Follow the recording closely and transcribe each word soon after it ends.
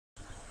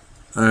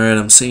Alright,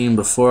 I'm singing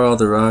Before All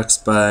the Rocks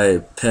by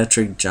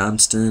Patric,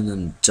 Johnston,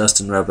 and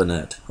Justin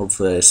Robinett.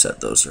 Hopefully I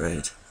said those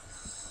right.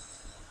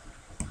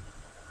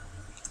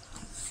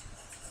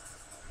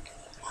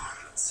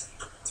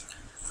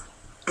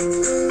 Do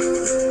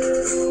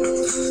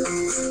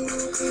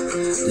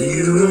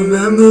you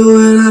remember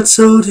when I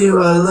told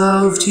you I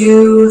loved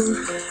you?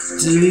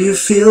 Do you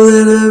feel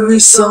that every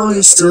song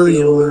is still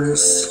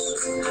yours?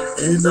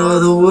 And are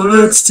the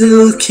words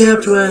still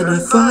kept when I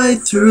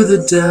fight through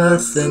the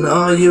death? And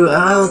are you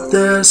out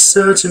there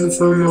searching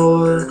for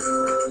more?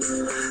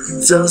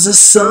 Does the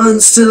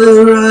sun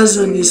still rise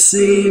when you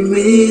see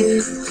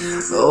me?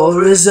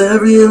 Or is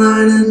every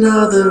line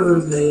another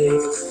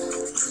remake?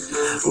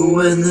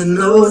 When the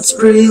notes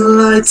bring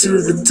light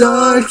to the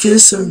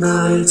darkest of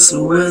nights,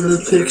 when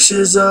the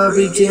pictures are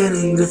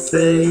beginning to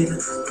fade.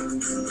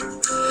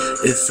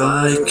 If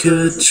I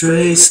could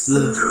trace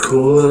the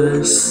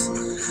course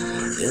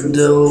and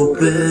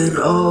open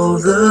all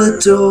the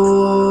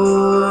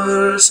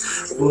doors,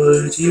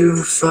 would you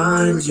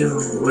find your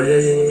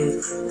way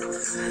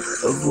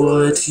of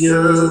what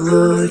you're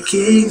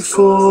looking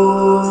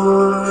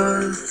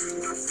for?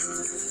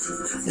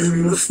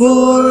 And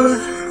before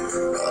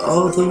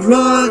all the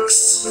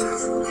rocks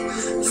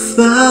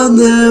found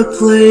their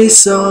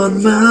place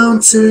on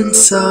mountain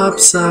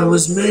tops, I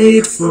was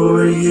made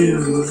for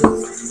you,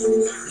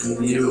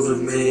 and you were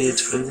made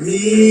for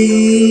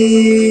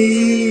me.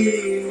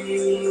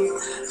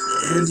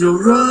 And you'll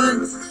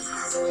run,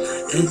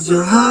 and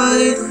you'll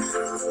hide,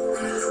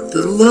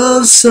 the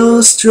love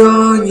so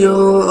strong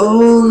you'll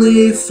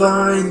only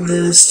find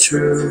this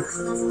true.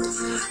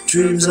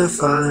 Dreams I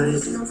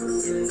find,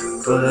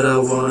 but I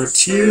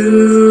want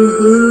you.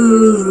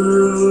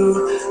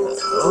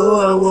 Oh,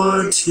 I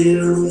want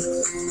you.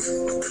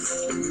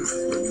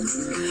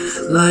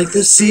 Like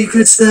the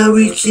secrets that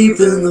we keep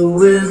in the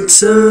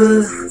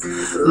winter,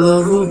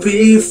 love will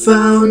be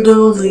found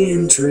only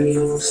in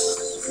dreams.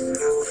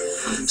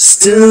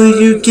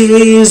 Still you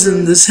gaze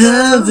in this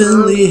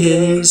heavenly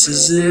haze,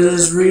 is it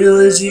as real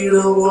as you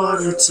don't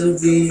want it to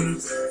be?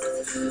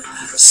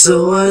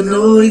 So I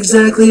know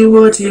exactly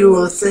what you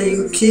are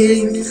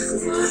thinking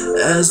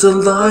as the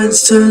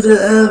lines turn to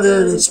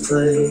evidence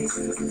play.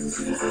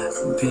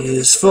 Be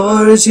as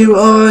far as you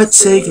are,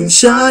 take and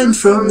shine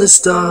from the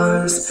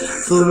stars.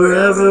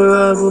 Forever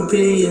I will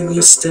be in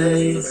your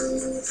stay.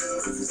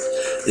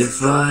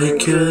 If I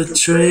could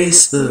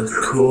trace the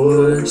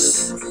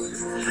course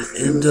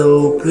and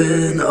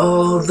open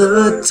all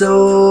the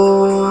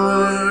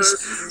doors,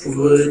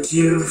 would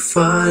you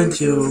find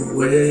your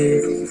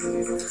way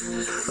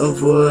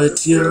of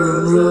what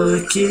you're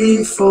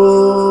looking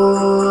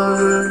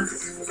for?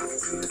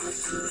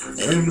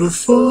 And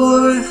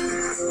before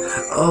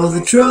all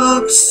the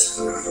drops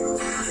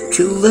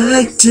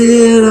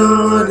collected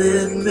on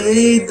and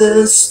made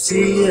the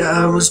sea,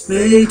 I was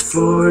made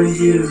for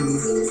you,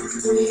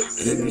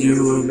 and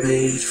you were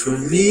made for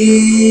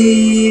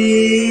me.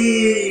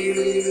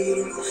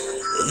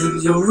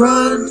 And you'll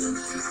run,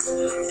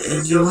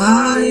 and you'll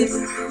hide,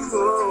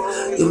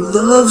 the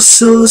love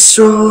so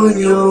strong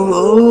you'll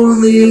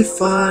only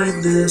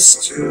find this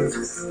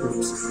truth.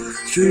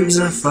 Dreams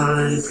I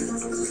find,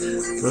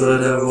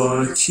 but I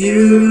want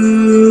you.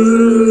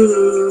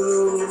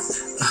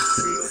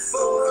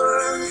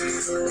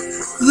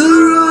 The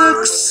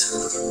rocks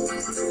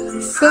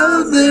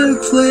found their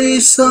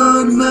place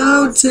on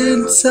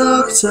mountain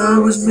tops. I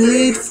was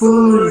made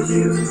for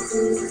you,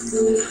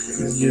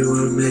 and you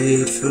were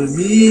made for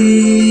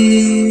me.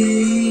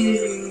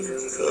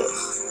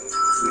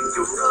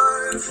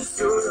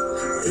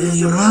 And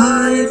you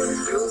hide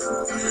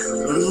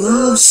a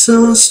love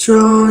so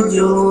strong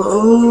you'll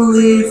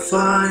only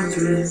find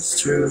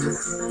it's true.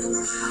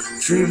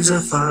 Dreams I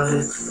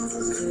find,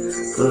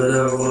 but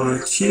I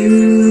want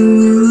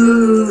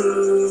you.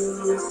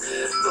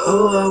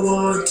 Oh, I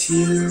want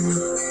you.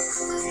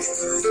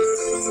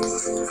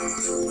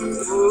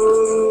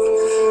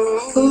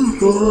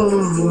 Oh,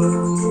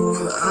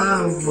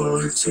 I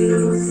want you.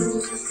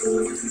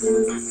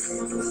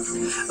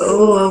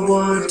 Oh, I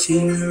want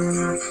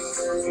you.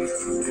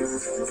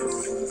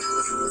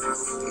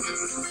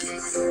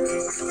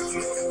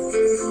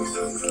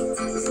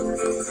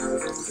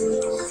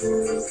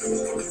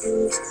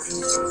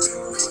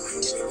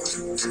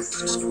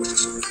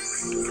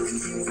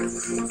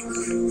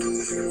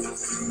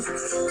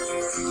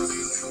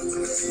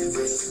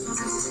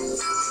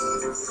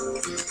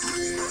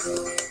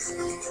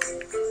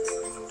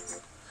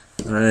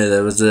 Alright,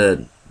 that was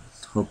it.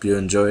 Hope you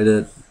enjoyed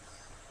it.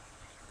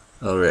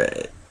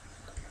 Alright.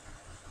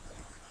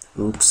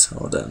 Oops,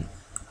 hold on.